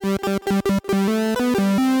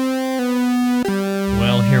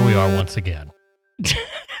we are once again.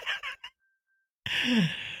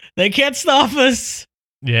 They can't stop us.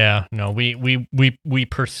 Yeah, no, we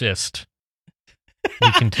persist.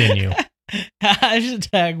 We continue.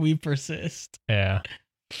 Hashtag we persist. Yeah.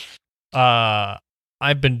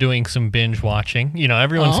 I've been doing some binge watching. You know,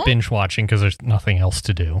 everyone's binge watching because there's nothing else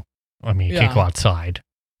to do. I mean, you can't go outside.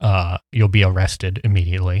 You'll be arrested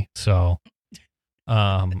immediately. So,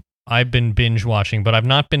 I've been binge watching, but I've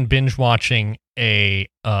not been binge watching a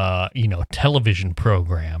television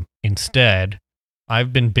program. Instead,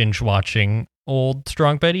 I've been binge watching old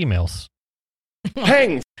Strong Bed emails.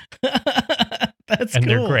 Hang. That's and cool.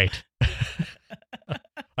 They're great.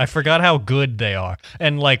 I forgot how good they are.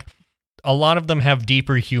 And like a lot of them have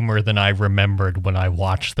deeper humor than I remembered when I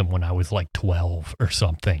watched them when I was like 12 or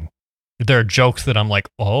something. There are jokes that I'm like,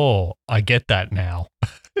 oh, I get that now.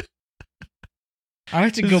 I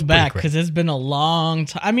have to go back because it's been a long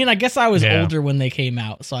time. I mean, I guess I was older when they came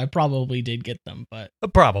out, so I probably did get them. But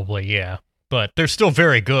probably, yeah. But they're still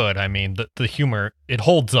very good. I mean, the humor, it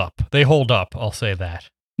holds up. They hold up, I'll say that.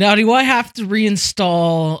 Now, do I have to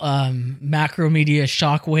reinstall Macromedia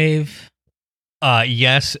Shockwave?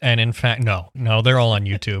 Yes, and in fact, no, they're all on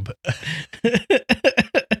YouTube.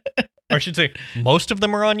 Or I should say, most of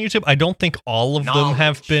them are on YouTube. I don't think all of them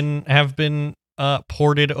have been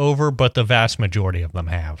ported over, but the vast majority of them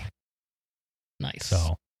have. Nice.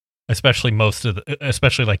 So, especially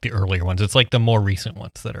like the earlier ones. It's like the more recent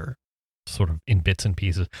ones that are sort of in bits and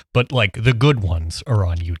pieces, but like the good ones are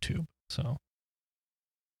on YouTube. So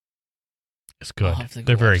it's good.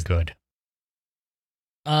 They're very good.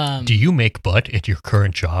 Do you make butt at your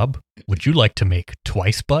current job? Would you like to make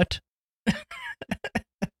twice butt?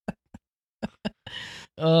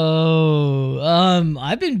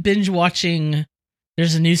 I've been binge watching.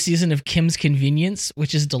 There's a new season of Kim's Convenience,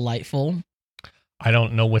 which is delightful. I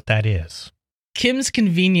don't know what that is. Kim's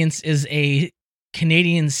Convenience is a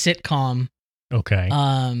Canadian sitcom. Okay.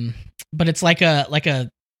 But it's like a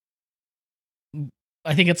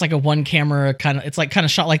I think it's like a one camera kind of, it's like kind of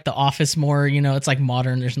shot like The Office more, you know, it's like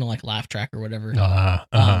modern. There's no like laugh track or whatever.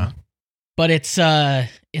 But it's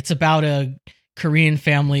about a Korean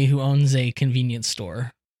family who owns a convenience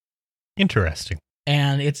store. Interesting.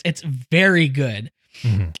 And it's very good.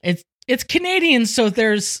 Mm-hmm. It's Canadian, so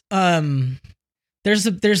there's some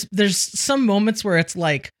moments where it's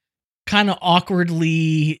like kind of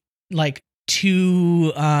awkwardly like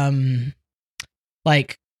too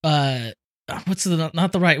what's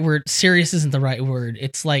not the right word? Serious isn't the right word.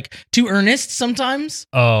 It's like too earnest sometimes.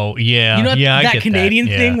 Oh yeah, you know yeah, that Canadian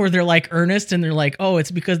that. Yeah. thing where they're like earnest and they're like, oh, it's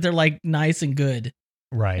because they're like nice and good,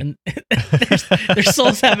 right? And their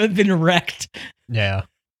souls haven't been wrecked. Yeah.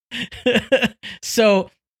 So,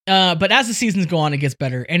 but as the seasons go on, it gets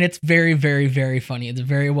better, and it's very, very, very funny. It's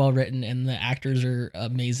very well written, and the actors are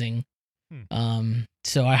amazing.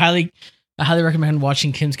 So I highly recommend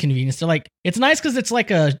watching Kim's Convenience. They're like, it's nice because it's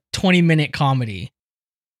like a 20-minute comedy,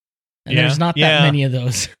 and there's not that many of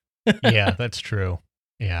those. Yeah, that's true.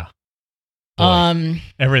 Yeah. Boy,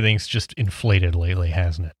 everything's just inflated lately,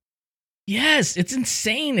 hasn't it? Yes, it's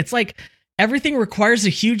insane. It's like everything requires a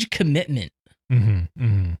huge commitment. Mm-hmm.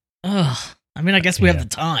 Mm-hmm. Ugh. I mean, I guess we have the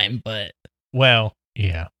time, but well,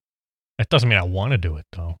 yeah. That doesn't mean I want to do it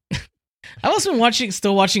though. I've also been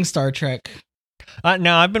still watching Star Trek.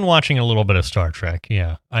 No, I've been watching a little bit of Star Trek.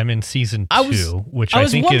 Yeah, I'm in season 2, which I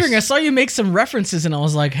think wondering. I saw you make some references, and I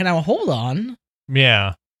was like, "Hey, now hold on."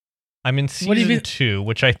 Yeah, I'm in season 2,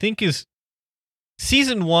 which I think is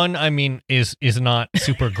season 1. I mean, is not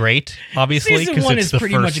super great, obviously, because it's the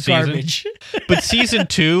pretty first much season. Garbage. But season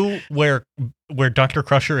 2, where Dr.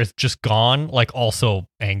 Crusher is just gone, like also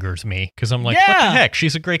angers me because I'm like, what the heck?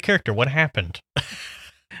 She's a great character. What happened?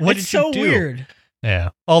 What did you do? Weird.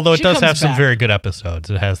 Yeah, although it does have some back. very good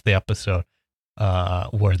episodes. It has the episode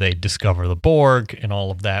where they discover the Borg and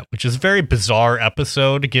all of that, which is a very bizarre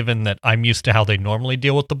episode, given that I'm used to how they normally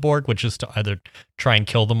deal with the Borg, which is to either try and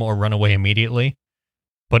kill them or run away immediately.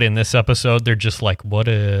 But in this episode, they're just like, what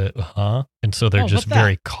huh? And so they're just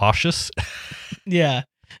very cautious. Yeah.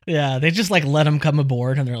 Yeah, they just like let them come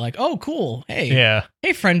aboard, and they're like, oh, cool. Hey,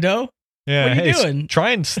 hey, friendo. Yeah, what are you doing?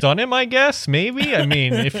 Try and stun him, I guess, maybe. I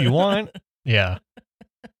mean, if you want. Yeah.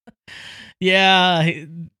 Yeah,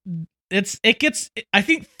 it gets. I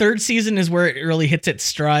think third season is where it really hits its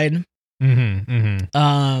stride. Mm-hmm,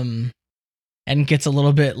 mm-hmm. And gets a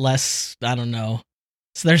little bit less. I don't know.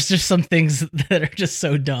 So there's just some things that are just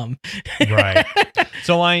so dumb. Right.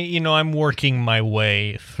 So I'm working my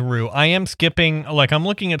way through. I am skipping. Like I'm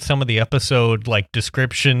looking at some of the episode like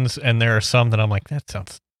descriptions, and there are some that I'm like, that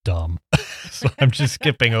sounds dumb. So I'm just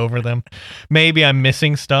skipping over them. Maybe I'm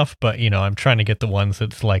missing stuff, but I'm trying to get the ones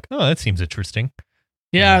that's like, oh, that seems interesting.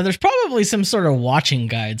 Yeah, there's probably some sort of watching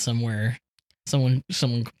guide somewhere. Someone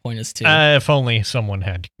could point us to. If only someone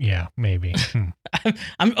had. Yeah, maybe.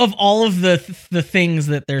 I'm of all of the things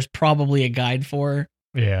that there's probably a guide for.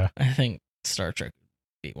 Yeah, I think Star Trek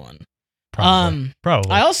would be one.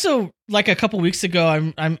 Probably. I also, like, a couple weeks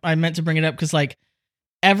ago, I meant to bring it up because, like,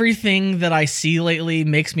 everything that I see lately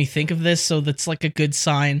makes me think of this, so that's like a good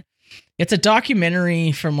sign. It's a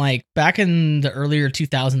documentary from like back in the earlier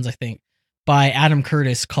 2000s, I think, by Adam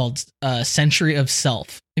Curtis called Century of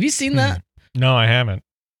Self. Have you seen that? No, I haven't.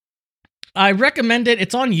 I recommend it.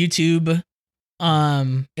 It's on YouTube.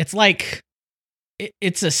 It's like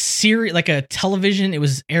it's a series, like a television. It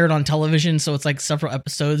was aired on television, so it's like several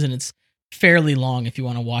episodes, and it's fairly long if you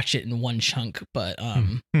want to watch it in one chunk. But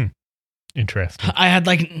interesting. I had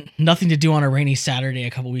like nothing to do on a rainy Saturday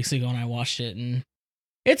a couple weeks ago, and I watched it, and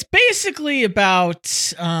it's basically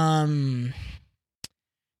about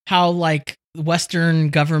how like Western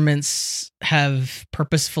governments have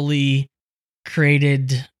purposefully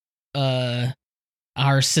created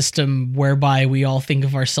our system whereby we all think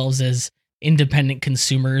of ourselves as independent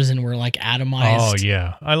consumers, and we're like atomized. Oh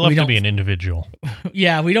yeah, I love to be an individual.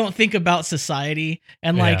 Yeah, we don't think about society,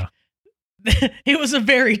 and like it was a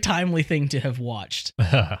very timely thing to have watched.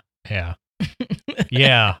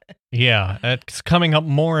 Yeah. Yeah. It's coming up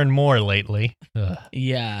more and more lately.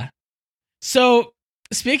 Yeah. So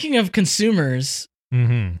speaking of consumers,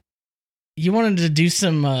 you wanted to do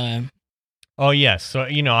some. Oh yes. So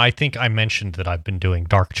I think I mentioned that I've been doing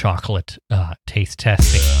dark chocolate taste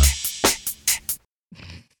testing.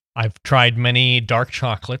 I've tried many dark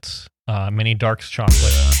chocolates, many dark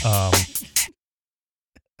chocolate.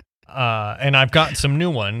 And I've got some new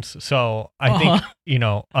ones. So I think,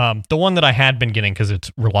 the one that I had been getting because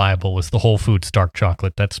it's reliable was the Whole Foods dark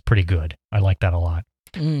chocolate. That's pretty good. I like that a lot.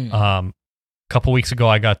 A couple weeks ago,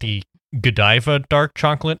 I got the Godiva dark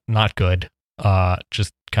chocolate. Not good.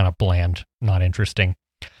 Just kind of bland, not interesting.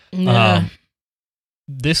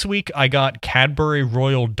 This week, I got Cadbury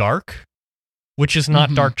Royal Dark, which is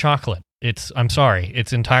not dark chocolate. I'm sorry.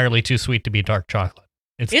 It's entirely too sweet to be dark chocolate.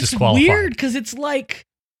 It's disqualified. Weird because it's like...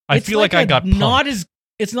 I feel like I got punked.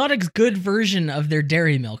 It's not a good version of their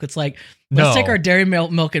dairy milk. It's like, let's take our dairy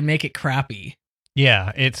milk and make it crappy.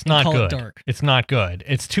 Yeah, it's not good. It dark. It's not good.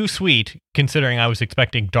 It's too sweet, considering I was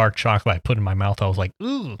expecting dark chocolate. I put it in my mouth. I was like,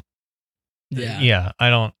 ooh. Yeah, I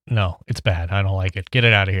don't know. It's bad. I don't like it. Get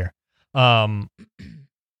it out of here.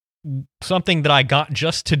 Something that I got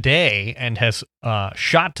just today and has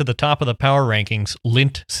shot to the top of the power rankings,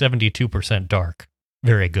 Lindt 72% dark.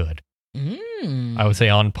 Very good. I would say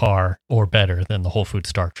on par or better than the Whole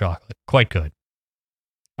Foods dark chocolate. Quite good.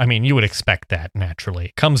 I mean, you would expect that naturally.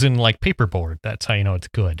 It comes in like paperboard. That's how you know it's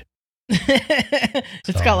good.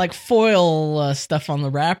 It's got like foil stuff on the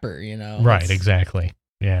wrapper, Right, exactly.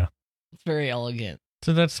 Yeah. It's very elegant.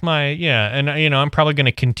 So that's my, and I'm probably going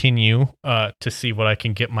to continue to see what I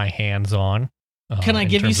can get my hands on. Can I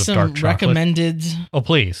give you some recommended? Oh,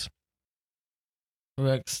 please.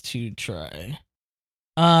 Rex to try.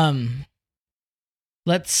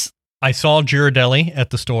 I saw Ghirardelli at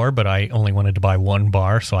the store, but I only wanted to buy one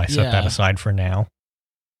bar, so I set that aside for now.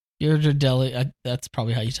 Ghirardelli, that's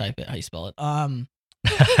probably how you type it, how you spell it.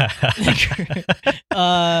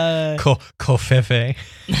 Covfefe.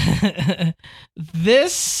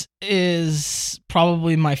 This is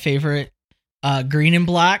probably my favorite. Green and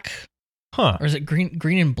black. Huh. Or is it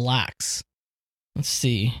green and blacks? Let's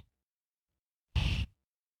see.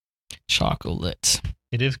 Chocolate.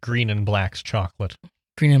 It is green and blacks chocolate.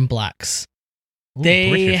 Green and blacks. Ooh, they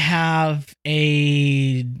delicious. have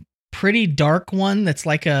a pretty dark one that's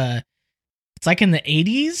like it's like in the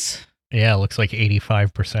 80s. Yeah, it looks like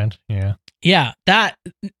 85%. Yeah. Yeah, that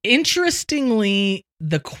interestingly,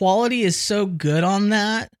 the quality is so good on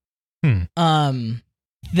that.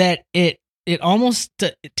 That it almost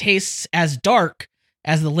tastes as dark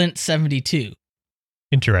as the Lindt 72.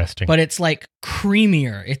 Interesting. But it's like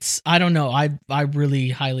creamier. I don't know. I really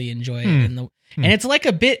highly enjoy it. And it's like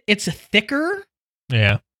it's a thicker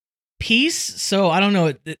piece. So I don't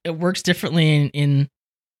know. It works differently in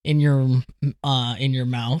your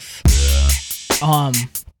mouth.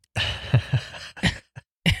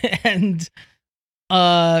 And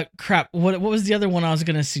crap. What was the other one I was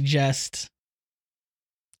gonna suggest?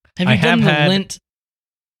 Have you done the Lindt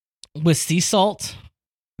with sea salt?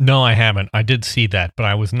 No, I haven't. I did see that, but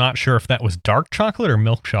I was not sure if that was dark chocolate or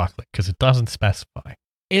milk chocolate because it doesn't specify.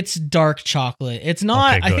 It's dark chocolate. It's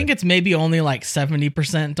not. Okay, I think it's maybe only like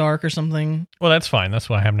 70% dark or something. Well, that's fine. That's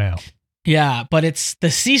what I have now. Yeah, but it's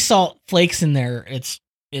the sea salt flakes in there. It's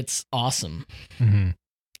awesome. Mm-hmm.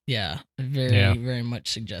 Yeah, very much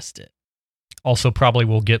suggest it. Also, probably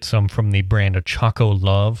will get some from the brand of Choco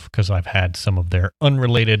Love, because I've had some of their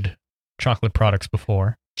unrelated chocolate products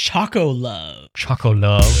before. Choco Love. Choco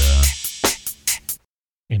Love.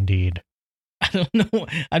 Indeed. I don't know.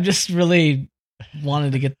 I just really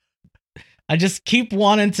wanted to get. I just keep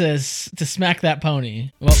wanting to smack that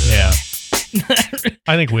pony. Well, yeah.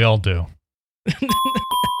 I think we all do.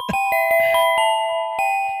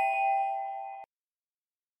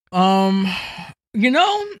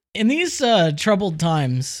 In these troubled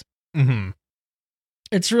times, mm-hmm.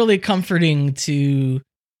 it's really comforting to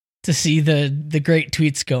see the great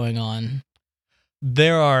tweets going on.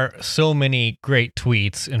 There are so many great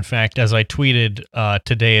tweets. In fact, as I tweeted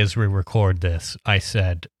today as we record this, I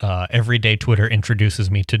said, every day Twitter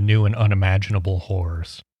introduces me to new and unimaginable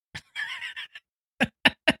horrors.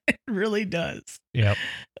 It really does. Yep.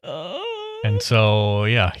 And so,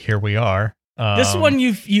 yeah, here we are. This one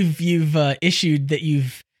you've issued that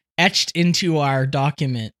you've etched into our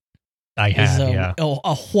document. I have,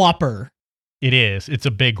 a whopper. It is. It's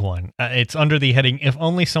a big one. It's under the heading, "If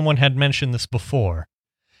only someone had mentioned this before."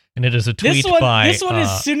 And it is a tweet by... This one,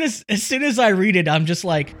 as soon as I read it, I'm just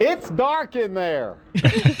like... It's dark in there.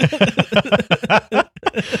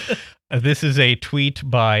 This is a tweet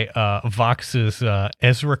by Vox's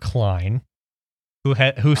Ezra Klein,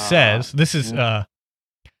 who says... This is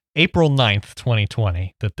April 9th,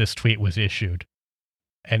 2020, that this tweet was issued.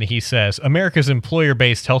 And he says, "America's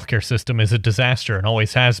employer-based healthcare system is a disaster and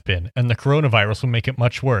always has been, and the coronavirus will make it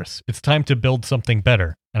much worse. It's time to build something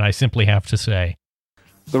better, and I simply have to say..."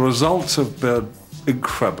 The results have been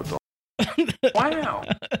incredible. Wow.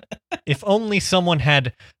 If only someone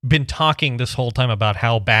had been talking this whole time about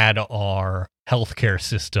how bad our healthcare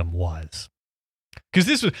system was. Because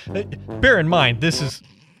this was... bear in mind, this is...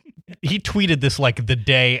 He tweeted this like the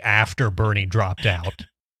day after Bernie dropped out.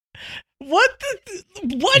 And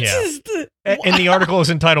the article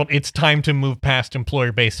is entitled, "It's time to move past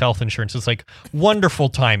employer-based health insurance." It's like wonderful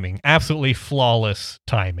timing, absolutely flawless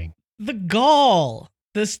timing. The gall,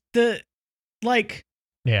 yeah.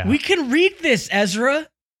 We can read this, Ezra.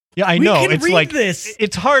 Yeah, I know. It's like this.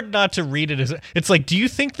 It's hard not to read it it's like, do you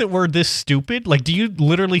think that we're this stupid? Like, do you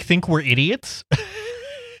literally think we're idiots?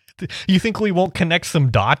 You think we won't connect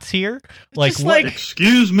some dots here? Like, what?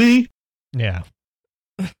 Excuse me? Yeah.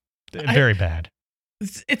 Very bad.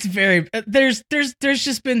 It's very... There's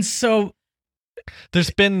just been so...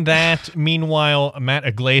 There's been that. Meanwhile, Matt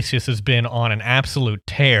Iglesias has been on an absolute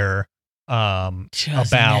tear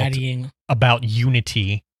about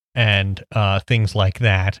unity and things like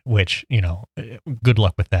that, which, good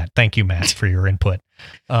luck with that. Thank you, Matt, for your input.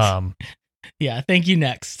 Yeah, thank you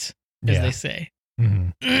next, as they say.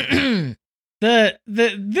 Mm-hmm.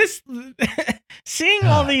 This seeing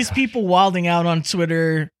all these people wilding out on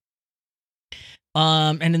Twitter,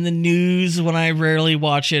 and in the news when I rarely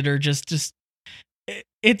watch it, or just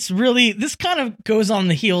it's really, this kind of goes on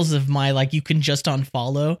the heels of my you can just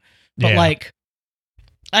unfollow, but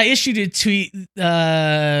I issued a tweet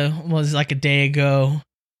was a day ago.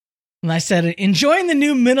 And I said, "Enjoying the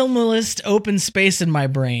new minimalist open space in my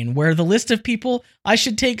brain, where the list of people I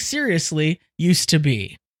should take seriously used to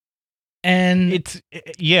be." And it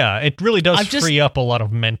really does free up a lot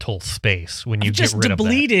of mental space when you get rid of that. I've just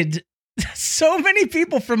deleted so many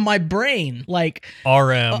people from my brain,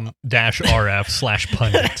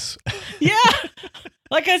 RM-RF/pundits. Yeah.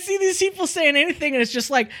 I see these people saying anything, and it's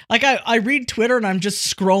just I read Twitter and I'm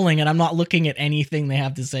just scrolling and I'm not looking at anything they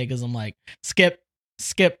have to say because I'm like, skip.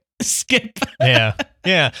 Yeah.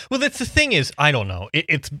 Well, that's the thing is, I don't know.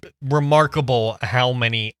 It's remarkable how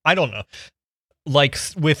many, I don't know,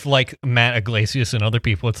 with Matt Iglesias and other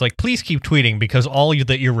people, it's like, please keep tweeting, because all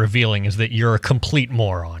that you're revealing is that you're a complete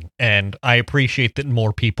moron. And I appreciate that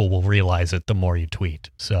more people will realize it the more you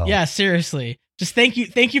tweet. So yeah, seriously. Just thank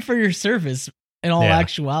you for your service in all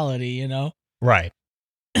actuality, Right.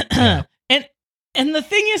 Yeah. And the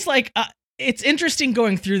thing is, it's interesting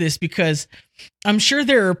going through this, because I'm sure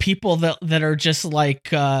there are people that are just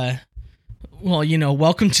welcome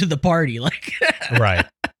to the party. Right.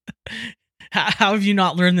 How have you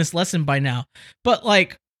not learned this lesson by now? But I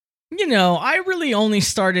really only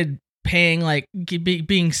started paying,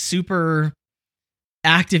 being super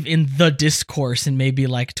active in the discourse in maybe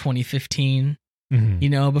 2015.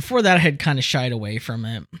 Mm-hmm. Before that I had kind of shied away from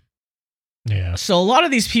it. Yeah. So a lot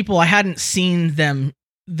of these people, I hadn't seen them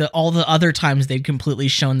all the other times they'd completely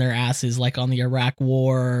shown their asses, on the Iraq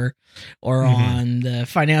War or on the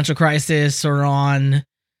financial crisis or on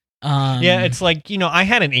Yeah, it's like, I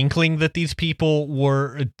had an inkling that these people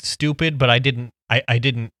were stupid, but I didn't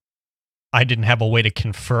have a way to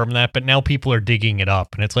confirm that. But now people are digging it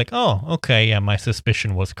up, and it's like, oh, okay, yeah, my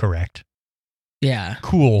suspicion was correct. Yeah.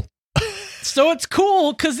 Cool. So it's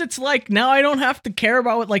cool because it's like now I don't have to care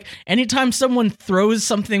about what, like, anytime someone throws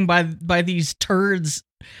something by these turds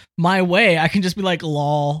my way, I can just be like,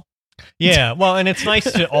 lol. Yeah, well, and it's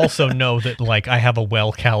nice to also know that, like, I have a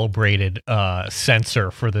well-calibrated sensor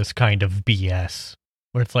for this kind of BS,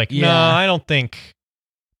 where it's like, no, I don't think.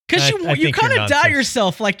 Because you kind of doubt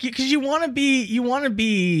yourself, like, because you want to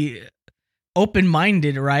be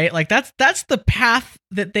open-minded, right? Like that's the path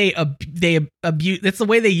that they abuse. That's the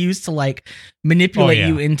way they use to, like, manipulate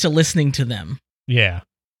you into listening to them. Yeah,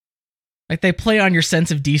 like they play on your sense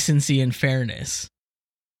of decency and fairness.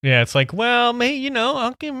 Yeah, it's like, well, maybe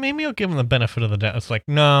I'll give them the benefit of the doubt. It's like,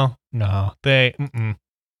 no, they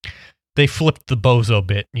flipped the bozo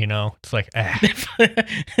bit, It's like,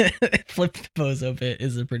 Flipped the bozo bit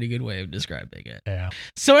is a pretty good way of describing it. Yeah.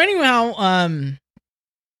 So anyhow,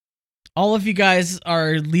 all of you guys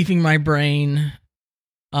are leaving my brain.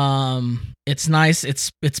 It's nice.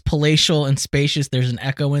 It's palatial and spacious. There's an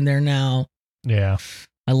echo in there now. Yeah.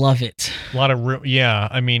 I love it. A lot of room. Yeah.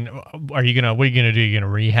 I mean, what are you going to do? You're going to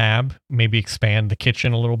rehab, maybe expand the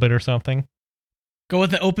kitchen a little bit or something? Go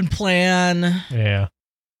with the open plan. Yeah.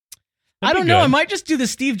 I don't know. I might just do the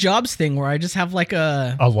Steve Jobs thing where I just have like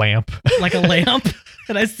a lamp, like a lamp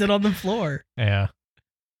and I sit on the floor. Yeah.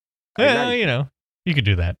 Yeah. You could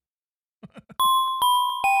do that.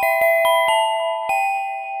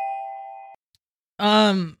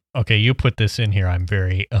 Okay. You put this in here. I'm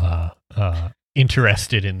very,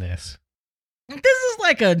 interested in this. This is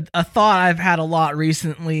like a thought I've had a lot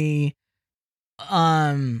recently.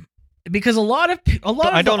 Because a lot of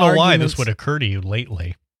I don't know why this would occur to you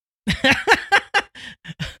lately.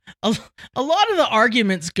 a lot of the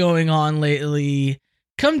arguments going on lately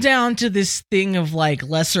come down to this thing of, like,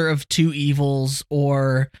 lesser of two evils,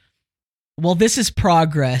 or, well, this is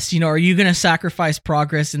progress. Are you going to sacrifice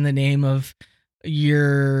progress in the name of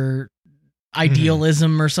your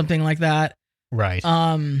idealism or something like that? Right.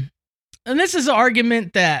 And this is an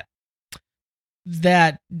argument that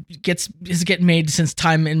is getting made since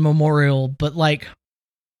time immemorial, but, like,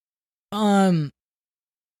 some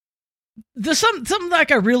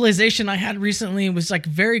like a realization I had recently was, like,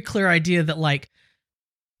 very clear idea that, like,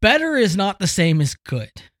 better is not the same as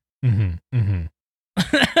good. Mm-hmm. Mm-hmm.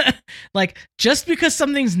 Like, just because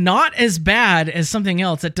something's not as bad as something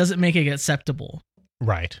else, that doesn't make it acceptable.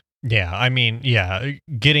 Right. Yeah, I mean, yeah,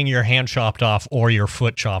 getting your hand chopped off or your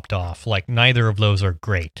foot chopped off, like, neither of those are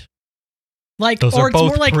great. Like, those or are it's both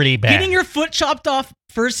more like pretty bad. Getting your foot chopped off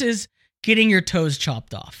versus getting your toes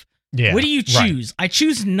chopped off. Yeah. What do you choose? Right. I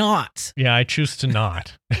choose not. Yeah, I choose to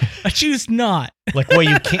not. I choose not. Like, well,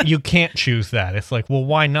 you can't choose that. It's like, well,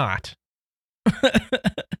 why not?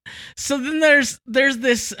 So then there's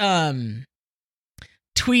this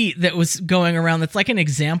tweet that was going around that's like an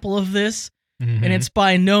example of this. Mm-hmm. And it's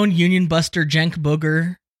by known union buster Cenk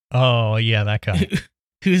Booger. Oh yeah, that guy.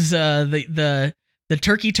 Who's the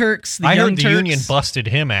Turkey Turks? I heard the union busted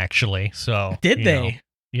him actually. So did they?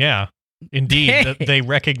 Yeah, indeed. They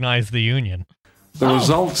recognize the union. The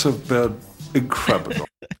results have been incredible.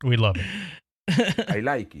 We love it. I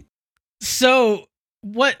like it. So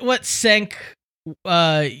what Cenk?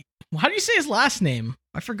 How do you say his last name?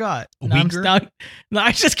 I forgot. No,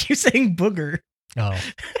 I just keep saying Booger. Oh.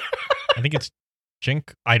 I think it's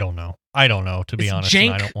Cenk. I don't know, to be honest.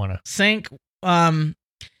 Cenk, I don't want to. Cenk.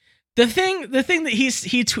 The thing that he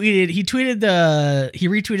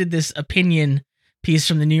retweeted this opinion piece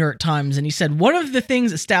from the New York Times, and he said, one of the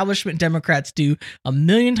things establishment Democrats do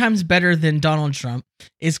 1,000,000 times better than Donald Trump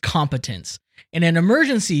is competence. In an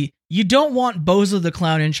emergency, you don't want Bozo the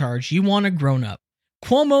Clown in charge. You want a grown-up.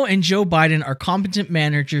 Cuomo and Joe Biden are competent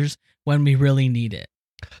managers when we really need it.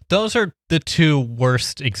 Those are the two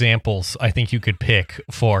worst examples I think you could pick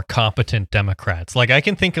for competent Democrats. Like, I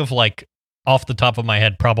can think of, like, off the top of my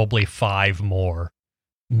head, probably 5 more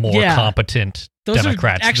competent Democrats. Those are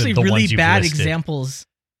actually than the really ones you've bad listed. examples.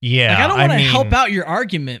 Yeah. Like, I don't want to help out your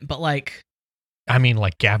argument, but, like... I mean,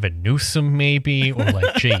 like Gavin Newsom, maybe, or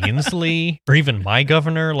like Jay Inslee, or even my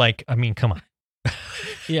governor. Like, I mean, come on.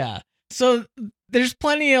 Yeah. So there's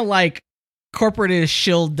plenty of, like, corporatist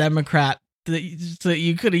shill Democrat that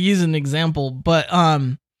you could have used an example, but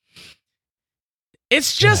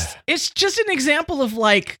it's just an example of,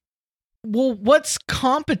 like, well, what's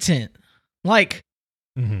competent? Like,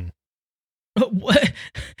 what,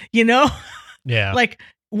 Yeah. Like,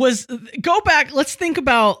 go back. Let's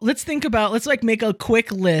like make a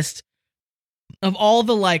quick list of all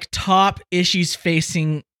the like top issues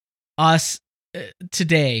facing us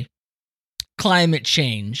today, climate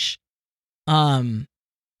change, wealth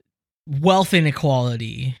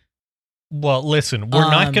inequality. Well, listen, we're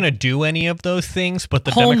not going to do any of those things, but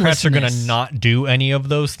the Democrats are going to not do any of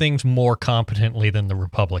those things more competently than the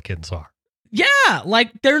Republicans are. Yeah,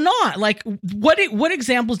 like they're not. Like what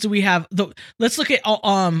examples do we have? Let's look at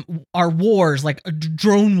our wars, like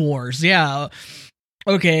drone wars. Yeah.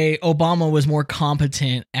 Okay, Obama was more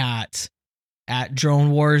competent at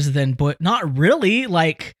drone wars than, but not really.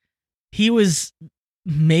 Like he was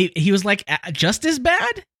like just as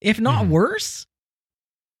bad, if not worse.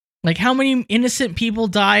 Like how many innocent people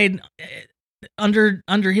died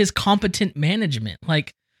under his competent management?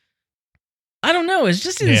 Like I don't know, it's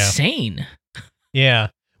just insane. Yeah.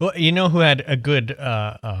 Well, you know who had a good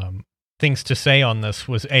things to say on this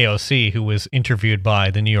was AOC, who was interviewed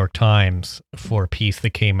by the New York Times for a piece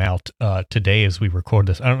that came out today as we record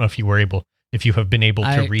this. I don't know if you have been able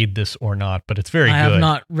to read this or not, but it's very good. I have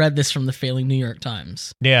not read this from the failing New York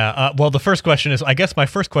Times. Yeah. Well, the first question is, I guess my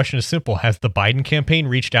first question is simple. Has the Biden campaign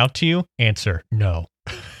reached out to you? Answer, no.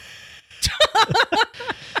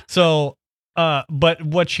 So, but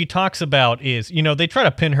what she talks about is, they try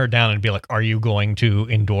to pin her down and be like, are you going to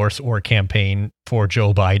endorse or campaign for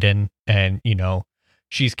Joe Biden? And,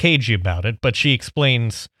 she's cagey about it, but she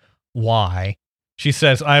explains why. She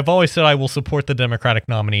says, I've always said I will support the Democratic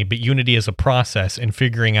nominee, but unity is a process, and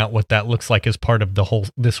figuring out what that looks like is part of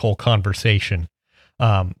this whole conversation.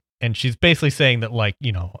 And she's basically saying that, like,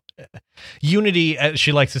 unity, as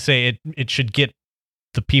she likes to say, it should get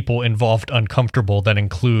the people involved uncomfortable. That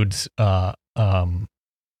includes, Biden's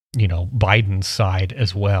side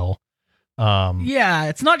as well. Yeah,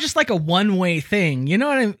 it's not just like a one-way thing. You know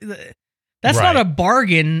what I mean? That's not a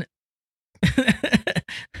bargain.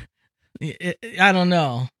 I don't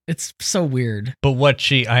know. It's so weird. But I'm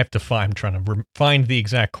trying to find the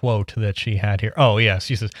exact quote that she had here. Oh, yes.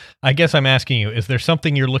 She says, I guess I'm asking you, is there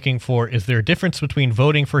something you're looking for? Is there a difference between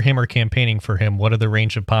voting for him or campaigning for him? What are the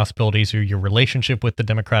range of possibilities or your relationship with the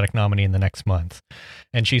Democratic nominee in the next month?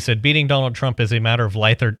 And she said, beating Donald Trump is a matter of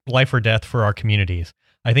life or death for our communities.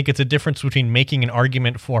 I think it's a difference between making an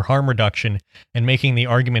argument for harm reduction and making the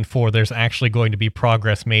argument for there's actually going to be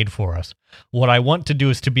progress made for us. What I want to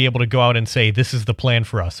do is to be able to go out and say, this is the plan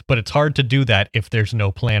for us, but it's hard to do that if there's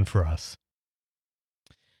no plan for us.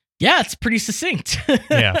 Yeah, it's pretty succinct.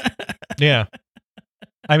 Yeah. Yeah.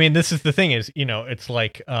 I mean, this is the thing is, it's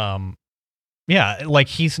like, like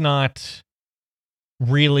he's not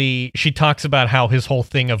really, she talks about how his whole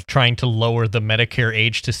thing of trying to lower the Medicare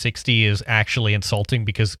age to 60 is actually insulting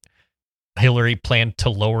because Hillary planned to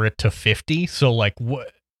lower it to 50. So like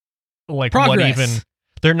what even,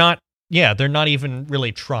 they're not even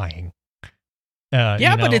really trying. But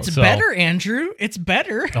it's better, Andrew. It's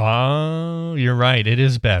better. Oh, you're right. It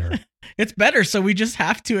is better. It's better. So we just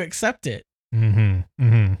have to accept it. Mm-hmm.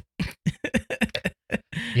 Mm-hmm.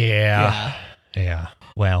 Yeah.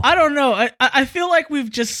 Well, I don't know. I feel like we've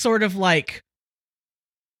just sort of like,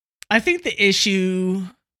 I think the issue,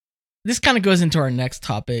 this kind of goes into our next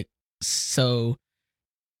topic. So,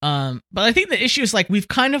 but I think the issue is like, we've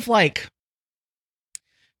kind of like,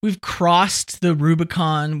 we've crossed the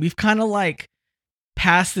Rubicon. We've kind of like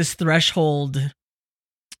passed this threshold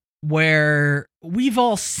where we've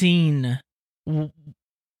all seen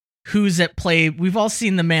who's at play. We've all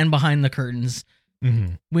seen the man behind the curtains.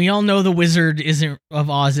 Mm-hmm. We all know the Wizard of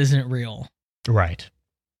Oz isn't real. Right.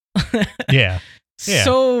 Yeah.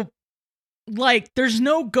 So, like, there's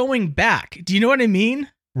no going back. Do you know what I mean?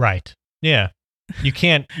 Right. Yeah. You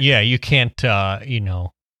can't, you can't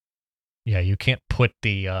put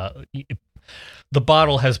the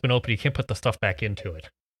bottle has been opened. You can't put the stuff back into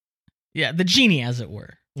it. Yeah. The genie, as it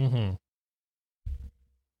were. Mm-hmm.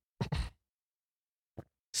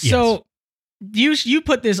 So, yes. You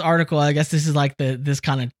put this article, I guess this is like this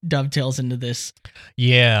kind of dovetails into this.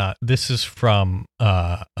 Yeah, this is from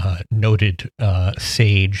noted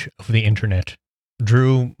sage of the internet,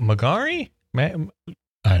 Drew Magari?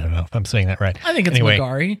 I don't know if I'm saying that right. I think it's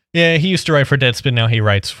Magari. Yeah, he used to write for Deadspin. Now he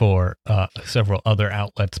writes for several other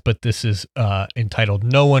outlets, but this is entitled,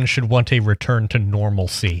 No One Should Want a Return to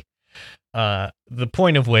Normalcy. The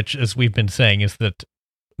point of which, as we've been saying, is that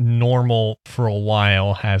normal for a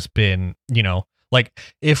while has been, like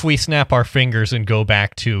if we snap our fingers and go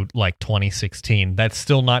back to like 2016, that's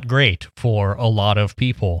still not great for a lot of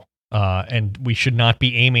people. And we should not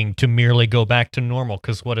be aiming to merely go back to normal,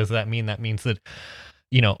 because what does that mean? That means that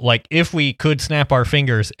like if we could snap our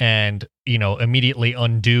fingers and, immediately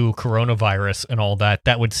undo coronavirus and all that,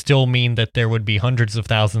 that would still mean that there would be hundreds of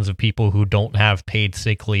thousands of people who don't have paid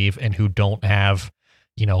sick leave and who don't have,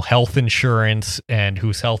 health insurance, and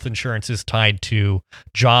whose health insurance is tied to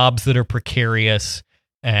jobs that are precarious,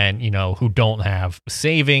 and, who don't have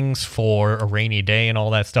savings for a rainy day and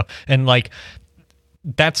all that stuff. And like,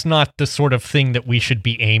 that's not the sort of thing that we should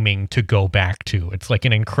be aiming to go back to. It's like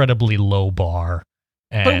an incredibly low bar.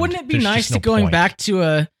 But wouldn't it be nice to going back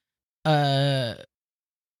to a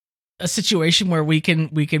situation where we can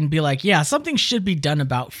be like, yeah, something should be done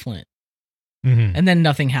about Flint, and then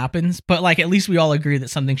nothing happens. But like, at least we all agree that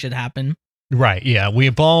something should happen. Right. Yeah.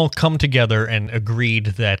 We've all come together and agreed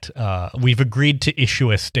that we've agreed to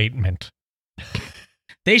issue a statement.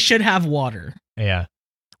 They should have water. Yeah.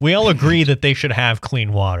 We all agree that they should have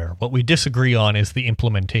clean water. What we disagree on is the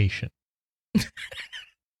implementation.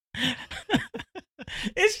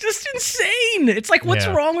 It's just insane. It's like, what's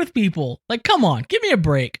wrong with people? Like, come on, give me a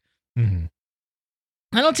break. Mm-hmm.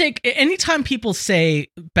 I don't take anytime people say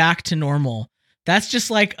back to normal. That's just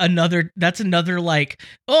like another like,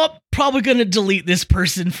 oh, probably going to delete this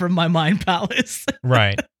person from my mind palace.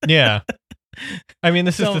 Right. Yeah. I mean,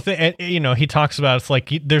 this is the thing, he talks about, it's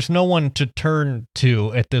like, there's no one to turn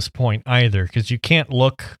to at this point either, because you can't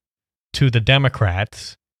look to the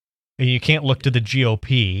Democrats, and you can't look to the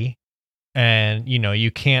GOP, and,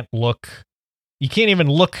 you can't even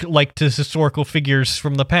look like to historical figures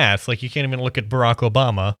from the past. Like, you can't even look at Barack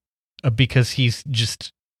Obama, because he's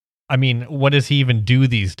just, I mean, what does he even do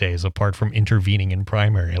these days apart from intervening in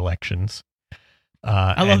primary elections?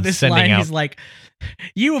 I love this line. He's like,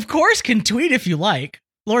 you, of course, can tweet if you like.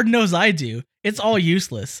 Lord knows I do. It's all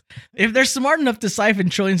useless. If they're smart enough to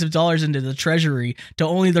siphon trillions of dollars into the treasury to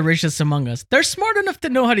only the richest among us, they're smart enough to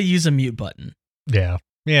know how to use a mute button. Yeah.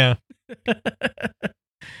 Yeah.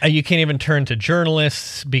 You can't even turn to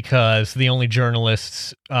journalists, because the only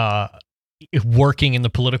journalists working in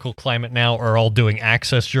the political climate now are all doing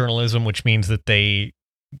access journalism, which means that they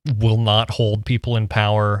will not hold people in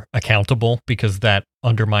power accountable, because that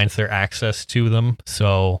undermines their access to them.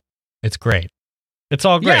 So it's great. It's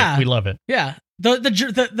all great. Yeah. We love it. Yeah.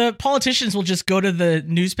 The politicians will just go to the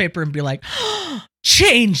newspaper and be like, oh,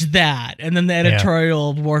 change that. And then the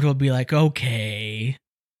editorial board will be like, okay.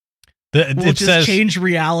 We'll just change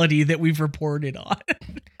reality that we've reported on.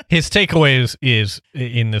 His takeaway is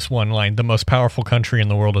in this one line, the most powerful country in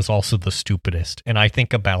the world is also the stupidest. And I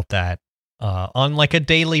think about that on like a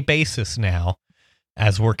daily basis now,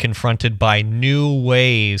 as we're confronted by new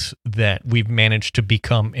ways that we've managed to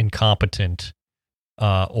become incompetent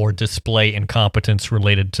or display incompetence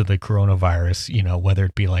related to the coronavirus, whether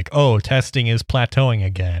it be like, oh, testing is plateauing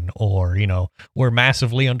again, or, we're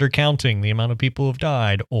massively undercounting the amount of people who've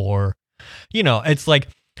died, or, it's like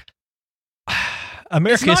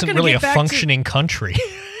America isn't really a functioning country.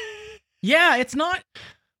 Yeah, it's not.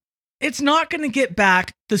 It's not going to get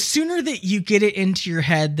back. The sooner that you get it into your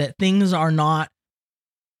head that things are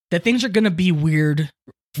going to be weird.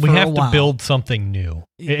 We have to build something new.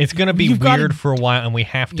 It's going to be weird for a while, and we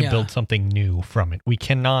have to build something new from it. We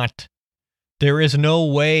cannot. There is no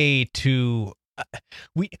way to.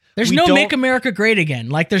 There's no make America great again.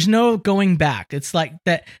 Like, there's no going back. It's like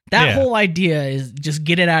that whole idea is just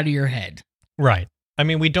get it out of your head. Right. I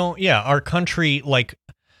mean, we don't. Yeah, our country, like,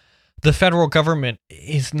 the federal government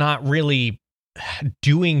is not really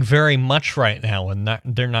doing very much right now, and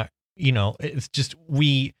they're not. It's just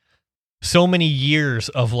so many years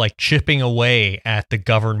of like chipping away at the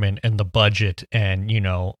government and the budget, and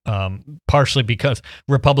partially because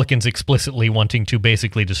Republicans explicitly wanting to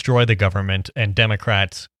basically destroy the government and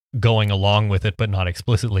Democrats going along with it but not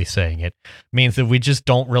explicitly saying it, means that we just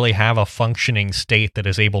don't really have a functioning state that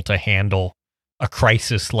is able to handle a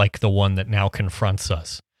crisis like the one that now confronts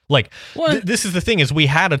us. Like, this is the thing, is we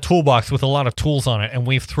had a toolbox with a lot of tools on it, and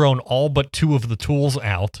we've thrown all but 2 of the tools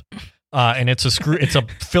out. And it's a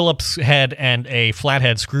Phillips head and a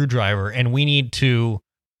flathead screwdriver, and we need to,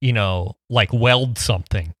 like, weld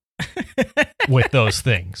something with those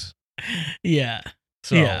things. Yeah.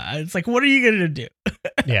 So, yeah. It's like, what are you going to do?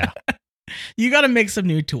 Yeah. You got to make some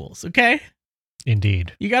new tools, okay?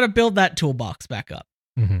 Indeed. You got to build that toolbox back up.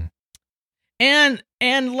 Mm-hmm.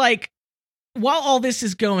 And like, while all this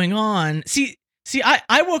is going on, see,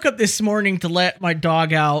 I woke up this morning to let my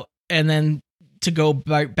dog out and then to go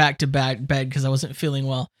back to bed because I wasn't feeling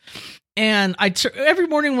well. And every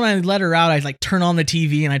morning when I let her out, I like turn on the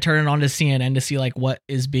TV and I turn it on to CNN to see like what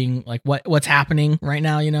is being like what's happening right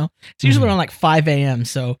now. It's usually around like 5 a.m.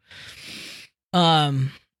 So, I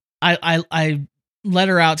let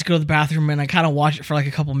her out to go to the bathroom, and I kind of watch it for like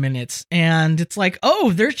a couple minutes, and it's like,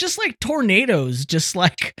 oh, there's just like tornadoes just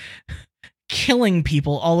like killing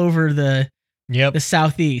people all over the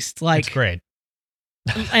Southeast. Like, it's great.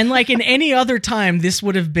 And like in any other time, this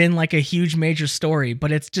would have been like a huge major story,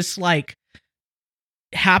 but it's just like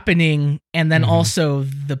happening, and then also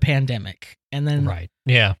the pandemic, and then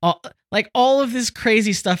all of this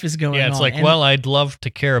crazy stuff is going on. Yeah, it's like, well, I'd love to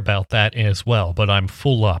care about that as well, but I'm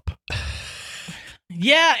full up.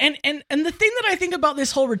 Yeah, and the thing that I think about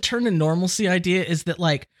this whole return to normalcy idea is that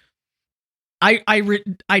like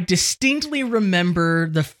I distinctly remember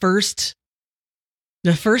the first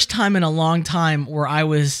time in a long time where I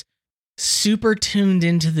was super tuned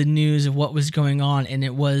into the news of what was going on, and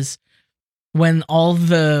it was when all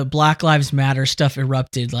the Black Lives Matter stuff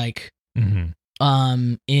erupted, like in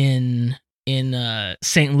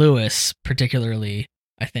St. Louis particularly,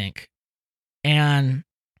 I think. And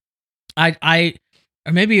I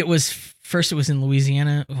or maybe it was first, it was in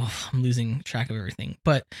Louisiana. Oh, I'm losing track of everything.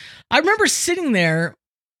 But I remember sitting there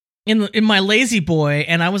in my lazy boy,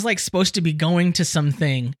 and I was like supposed to be going to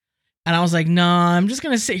something, and I was like, nah, I'm just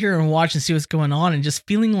gonna sit here and watch and see what's going on, and just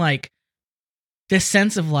feeling like this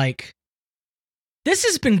sense of like, this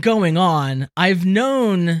has been going on. I've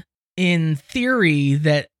known in theory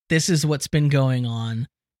that this is what's been going on,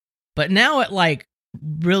 but now it like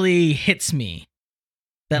really hits me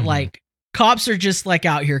that like cops are just like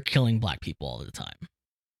out here killing black people all the time.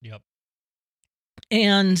 Yep.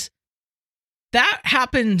 And that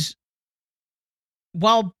happened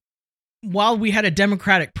while we had a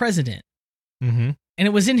Democratic president. And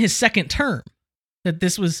it was in his second term that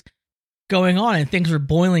this was going on, and things were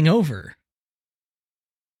boiling over.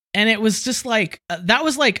 And it was just like, that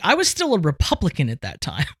was like, I was still a Republican at that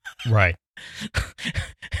time. Right.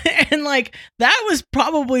 And like, that was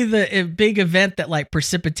probably the big event that like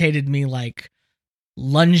precipitated me like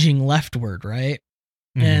lunging leftward. Right.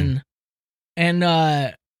 And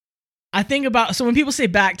I think about, so when people say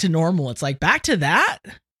back to normal, it's like back to that.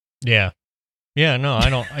 Yeah. Yeah. No, I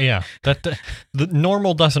don't. Yeah. The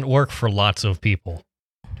normal doesn't work for lots of people.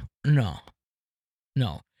 No.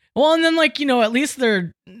 Well, and then like, you know, at least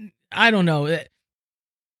they're, I don't know.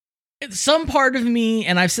 It's some part of me,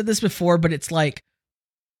 and I've said this before, but it's like,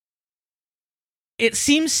 it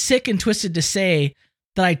seems sick and twisted to say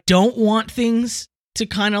that I don't want things to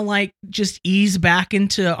kind of like just ease back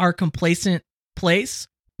into our complacent place.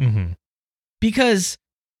 Because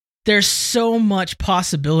there's so much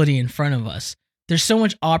possibility in front of us. There's so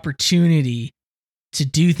much opportunity to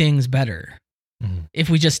do things better if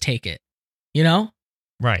we just take it, you know?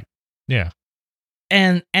 Right. Yeah.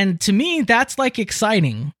 And to me, that's like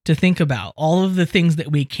exciting to think about all of the things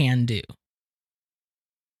that we can do.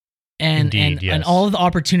 And Indeed, yes. And all of the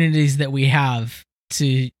opportunities that we have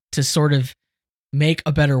to sort of make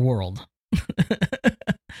a better world.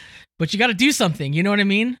 But you got to do something, you know what I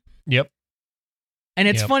mean? Yep. And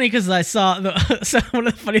it's funny because I saw one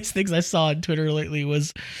of the funniest things I saw on Twitter lately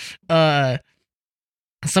was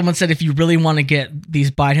someone said, if you really want to get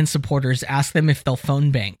these Biden supporters, ask them if they'll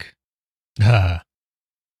phone bank.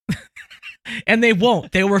 And they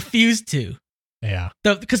won't. They'll refuse to. Yeah.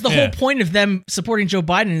 Because the whole point of them supporting Joe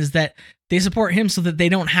Biden is that they support him so that they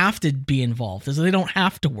don't have to be involved, so they don't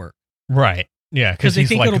have to work. Right. Yeah. Because they he's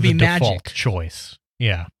think like it'll the be default magic choice.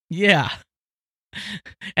 Yeah. Yeah.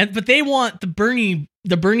 But they want the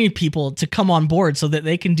Bernie people to come on board so that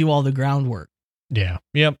they can do all the groundwork. Yeah.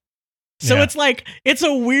 Yep. So it's like, it's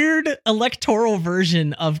a weird electoral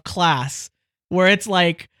version of class where it's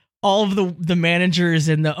like all of the managers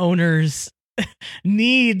and the owners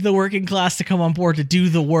need the working class to come on board to do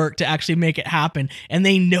the work to actually make it happen, and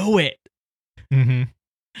they know it.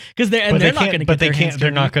 Because they're not going to get their hands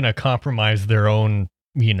they're not going to compromise their own,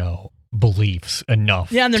 you know, beliefs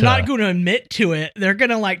enough. Yeah, and they're not going to admit to it. They're going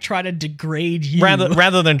to like try to degrade you.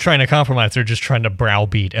 Rather than trying to compromise, they're just trying to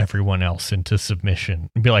browbeat everyone else into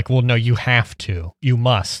submission and be like, well, no, you have to. You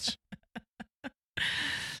must.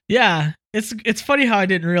 Yeah. It's funny how I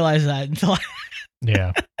didn't realize that until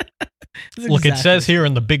Yeah. Look, it says here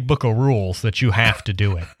in the big book of rules that you have to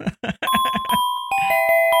do it.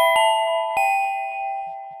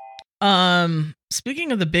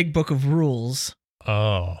 Speaking of the big book of rules.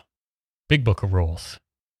 Oh. Big book of rules.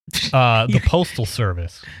 The Postal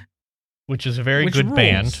Service, which is a very good rules?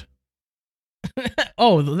 band.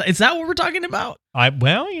 Oh, is that what we're talking about? It's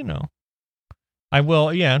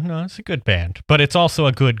a good band, but it's also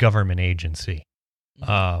a good government agency.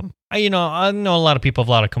 I know a lot of people have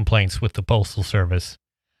a lot of complaints with the Postal Service,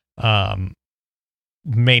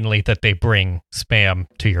 mainly that they bring spam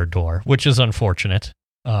to your door, which is unfortunate.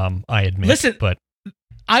 I admit. Listen, but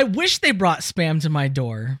I wish they brought spam to my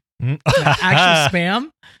door. Actual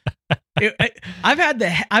spam.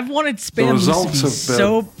 I've wanted spam. The results musubi have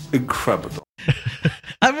so been incredible.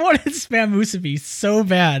 I've wanted spam musubi so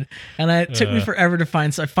bad, and it took me forever to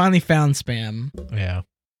find. So I finally found spam. Yeah,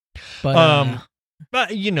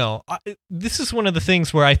 but you know, this is one of the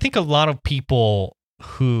things where I think a lot of people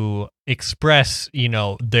who express, you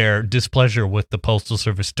know, their displeasure with the Postal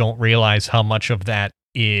Service don't realize how much of that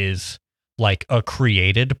is like a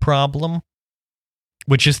created problem.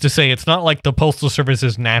 Which is to say, it's not like the Postal Service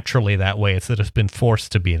is naturally that way. It's that it's been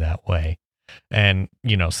forced to be that way. And,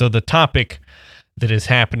 you know, so the topic that is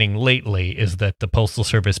happening lately is that the Postal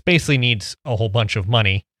Service basically needs a whole bunch of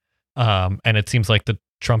money. And it seems like the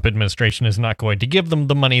Trump administration is not going to give them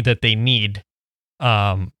the money that they need.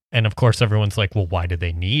 And of course, everyone's like, well, why do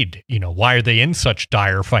they need, you know, why are they in such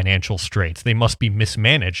dire financial straits? They must be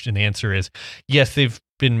mismanaged. And the answer is, yes, they've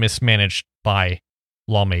been mismanaged by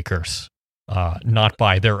lawmakers. Not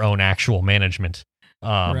by their own actual management.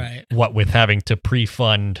 Right. What with having to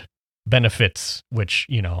pre-fund benefits, which,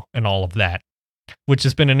 you know, and all of that, which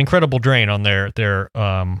has been an incredible drain on their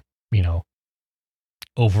you know,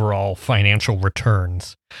 overall financial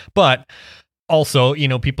returns. But also, you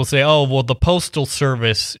know, people say, oh, well, the Postal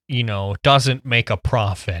Service, you know, doesn't make a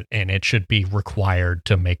profit and it should be required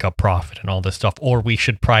to make a profit and all this stuff, or we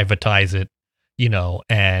should privatize it, you know,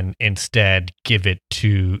 and instead give it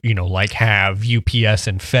to, you know, like have UPS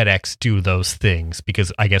and FedEx do those things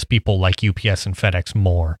because I guess people like UPS and FedEx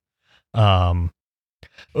more. But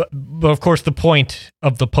of course, the point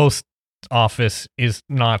of the post office is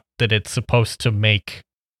not that it's supposed to make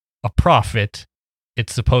a profit.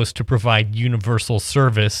 It's supposed to provide universal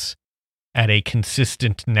service at a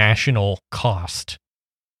consistent national cost.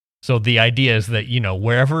 So the idea is that, you know,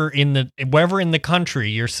 wherever in the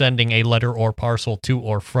country you're sending a letter or parcel to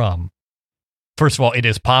or from, first of all, it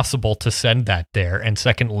is possible to send that there. And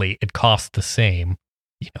secondly, it costs the same,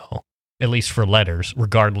 you know, at least for letters,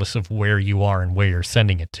 regardless of where you are and where you're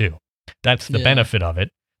sending it to. That's the benefit of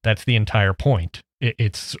it. That's the entire point.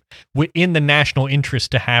 It's in the national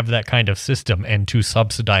interest to have that kind of system and to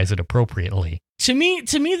subsidize it appropriately. To me,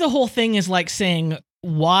 the whole thing is like saying,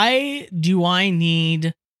 why do I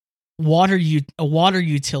need a water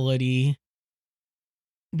utility?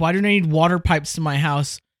 Why do I need water pipes to my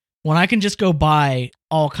house when I can just go buy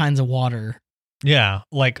all kinds of water? Yeah,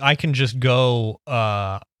 like I can just go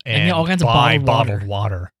and get all kinds buy of bottled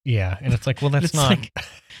water. Yeah, and it's like, well, that's not like,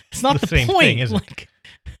 it's not the same point, thing, is like, it?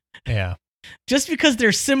 Yeah. Just because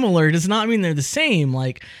they're similar does not mean they're the same.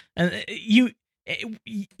 Like, you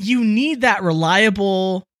need that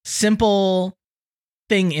reliable, simple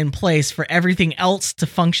thing in place for everything else to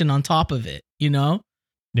function on top of it, you know?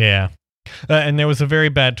 Yeah. And there was a very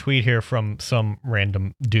bad tweet here from some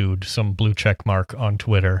random dude, some blue check mark on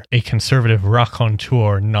Twitter, a conservative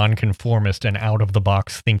raconteur, nonconformist, and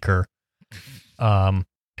out-of-the-box thinker,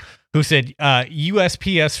 who said,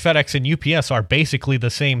 USPS, FedEx, and UPS are basically the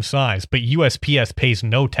same size, but USPS pays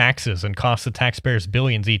no taxes and costs the taxpayers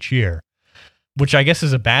billions each year. Which I guess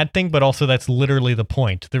is a bad thing, but also that's literally the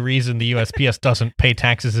point. The reason the USPS doesn't pay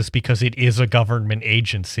taxes is because it is a government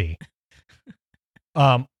agency.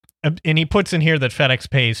 And he puts in here that FedEx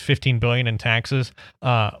pays $15 billion in taxes.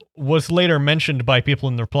 Was later mentioned by people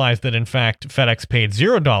in the replies that in fact FedEx paid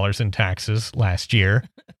 $0 in taxes last year,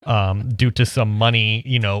 due to some money,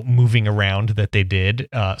 you know, moving around that they did.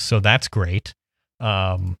 So that's great.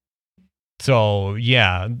 So,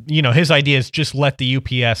 yeah, you know, his idea is just let the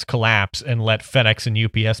UPS collapse and let FedEx and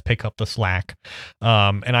UPS pick up the slack.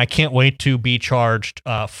 And I can't wait to be charged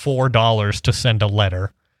 $4 to send a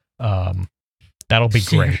letter. That'll be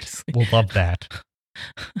great. We'll love that.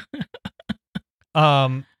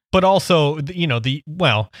 But also, you know,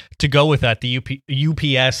 to go with that, the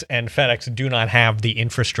UPS and FedEx do not have the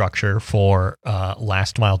infrastructure for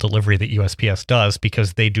last mile delivery that USPS does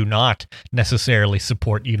because they do not necessarily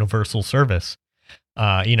support universal service.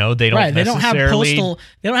 You know, they don't. Right, they don't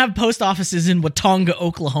have post offices in Watonga,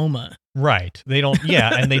 Oklahoma. Right. They don't.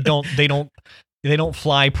 Yeah, and they don't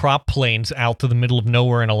fly prop planes out to the middle of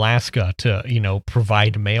nowhere in Alaska to, you know,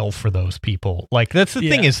 provide mail for those people. Like, that's the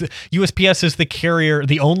thing is USPS is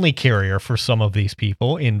the only carrier for some of these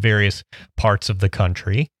people in various parts of the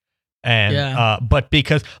country. And, but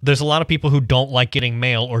because there's a lot of people who don't like getting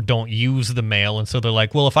mail or don't use the mail. And so they're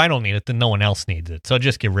like, well, if I don't need it, then no one else needs it. So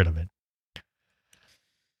just get rid of it.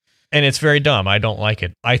 And it's very dumb. I don't like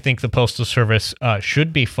it. I think the Postal Service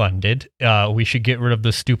should be funded. We should get rid of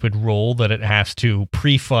the stupid rule that it has to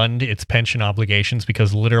pre-fund its pension obligations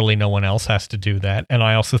because literally no one else has to do that. And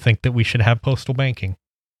I also think that we should have postal banking.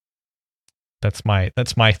 That's my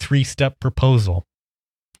 3-step proposal.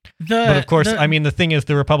 But of course, I mean, the thing is,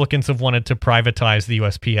 the Republicans have wanted to privatize the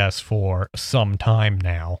USPS for some time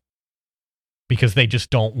now because they just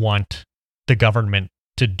don't want the government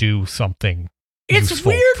to do something. It's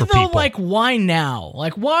weird though. People. Like, why now?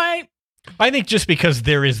 Like, why? I think just because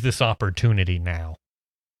there is this opportunity now.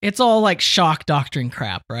 It's all like shock doctrine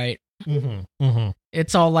crap, right? Mm-hmm. Mm-hmm.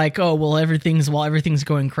 It's all like, oh, well, everything's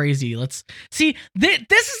going crazy. Let's see. This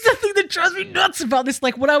is the thing that drives me nuts about this.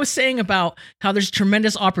 Like what I was saying about how there's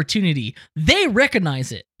tremendous opportunity. They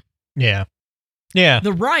recognize it. Yeah. Yeah.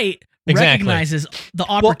 The right recognizes the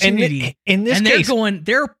opportunity. Well, in this case,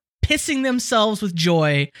 they're pissing themselves with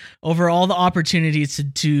joy over all the opportunities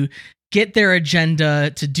to get their agenda,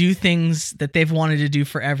 to do things that they've wanted to do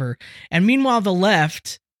forever. And meanwhile, the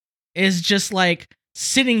left is just like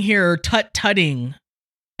sitting here tut-tutting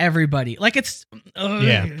everybody. Like it's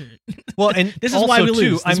yeah. Well, and this is why we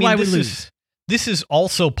lose. This is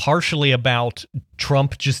also partially about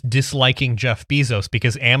Trump just disliking Jeff Bezos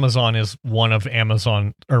because Amazon is one of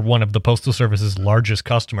the Postal Service's largest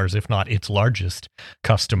customers, if not its largest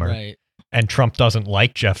customer. Right. And Trump doesn't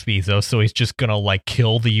like Jeff Bezos, so he's just gonna like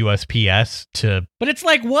kill the USPS to. But it's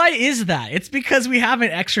like, why is that? It's because we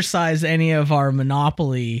haven't exercised any of our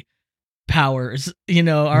monopoly powers,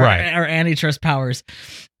 our antitrust powers.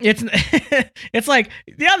 It's like,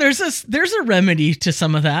 yeah, there's a remedy to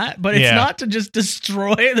some of that, but it's not to just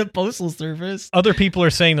destroy the Postal Service. Other people are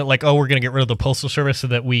saying that like, oh, we're going to get rid of the Postal Service so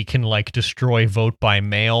that we can like destroy vote by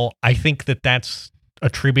mail. I think that's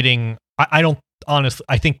attributing. I don't honestly.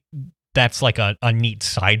 I think that's like a neat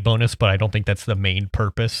side bonus, but I don't think that's the main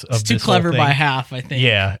purpose of this. It's too clever by half, I think.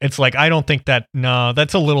 Yeah, it's like, I don't think that's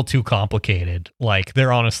a little too complicated. Like,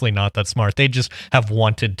 they're honestly not that smart. They just have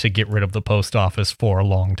wanted to get rid of the post office for a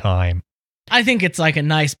long time. I think it's like a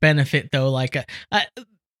nice benefit, though. Like, I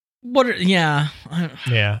don't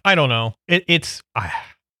know.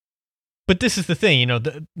 But this is the thing,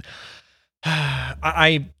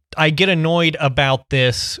 I get annoyed about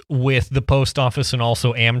this with the post office and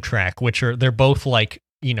also Amtrak, they're both like,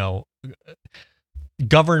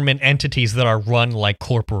 government entities that are run like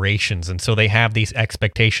corporations. And so they have these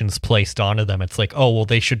expectations placed onto them. It's like, oh, well,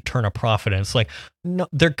 they should turn a profit. And it's like, no,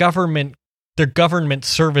 they're government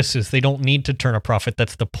services. They don't need to turn a profit.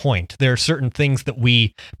 That's the point. There are certain things that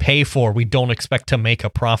we pay for. We don't expect to make a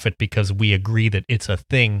profit because we agree that it's a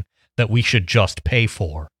thing that we should just pay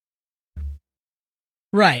for.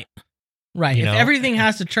 Right. If everything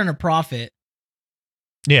has to turn a profit.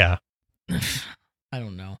 Yeah. I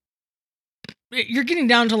don't know. You're getting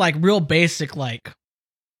down to like real basic, like,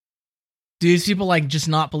 do these people like just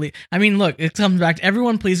not believe? I mean, look, it comes back to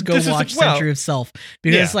everyone, please go watch Century of Self,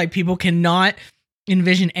 because it's like people cannot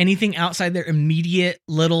envision anything outside their immediate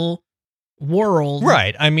little world.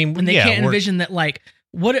 Right. I mean, when they can't envision that, like,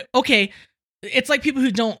 okay, it's like people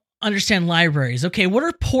who don't understand libraries. Okay, what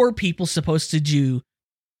are poor people supposed to do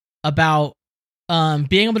about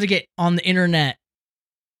being able to get on the internet,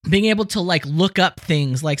 being able to like look up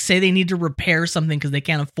things, like say they need to repair something because they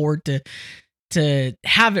can't afford to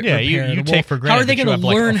have it repaired. You take for granted. How are they going to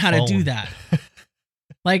learn how to do that?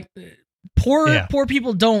 Like poor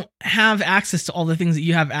people don't have access to all the things that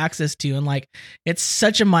you have access to, and like it's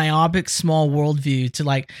such a myopic small worldview to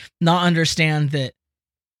like not understand that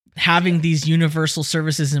having these universal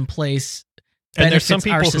services in place and there's some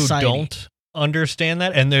people who don't understand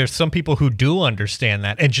that, and there's some people who do understand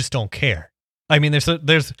that and just don't care. I mean, there's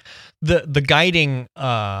the guiding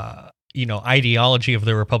ideology of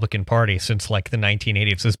the Republican Party since like the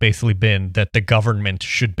 1980s has basically been that the government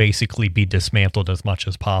should basically be dismantled as much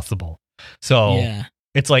as possible. So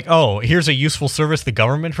it's like, oh, here's a useful service the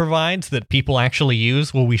government provides that people actually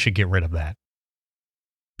use. Well, we should get rid of that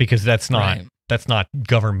because that's not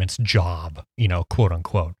government's job, quote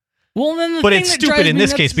unquote. Well, then but it's stupid in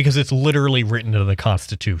this case because it's literally written into the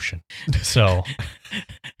Constitution. So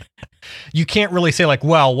you can't really say like,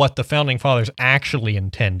 well, what the founding fathers actually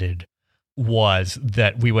intended was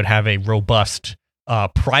that we would have a robust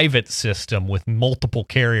private system with multiple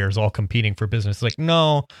carriers all competing for business. Like,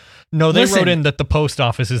 no, they wrote in that the post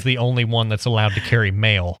office is the only one that's allowed to carry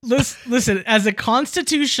mail. Listen, as a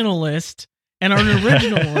constitutionalist and an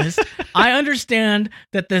originalist, I understand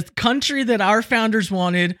that the country that our founders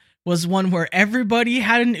wanted was one where everybody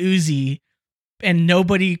had an Uzi and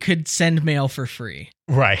nobody could send mail for free.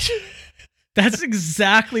 Right. That's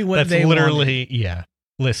exactly what they literally, wanted. Yeah.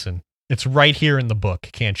 Listen, it's right here in the book.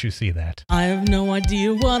 Can't you see that? I have no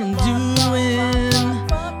idea what I'm doing.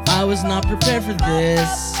 I was not prepared for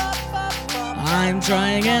this. I'm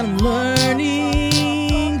trying and I'm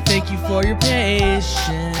learning. Thank you for your patience.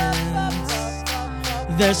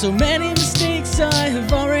 There's so many mistakes I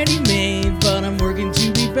have already made, but I'm working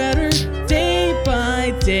to be getting better day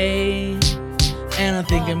by day. And I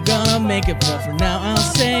think I'm gonna make it, but for now I'll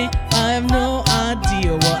say I have no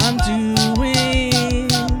idea what I'm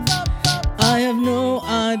doing. I have no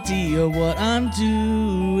idea what I'm doing.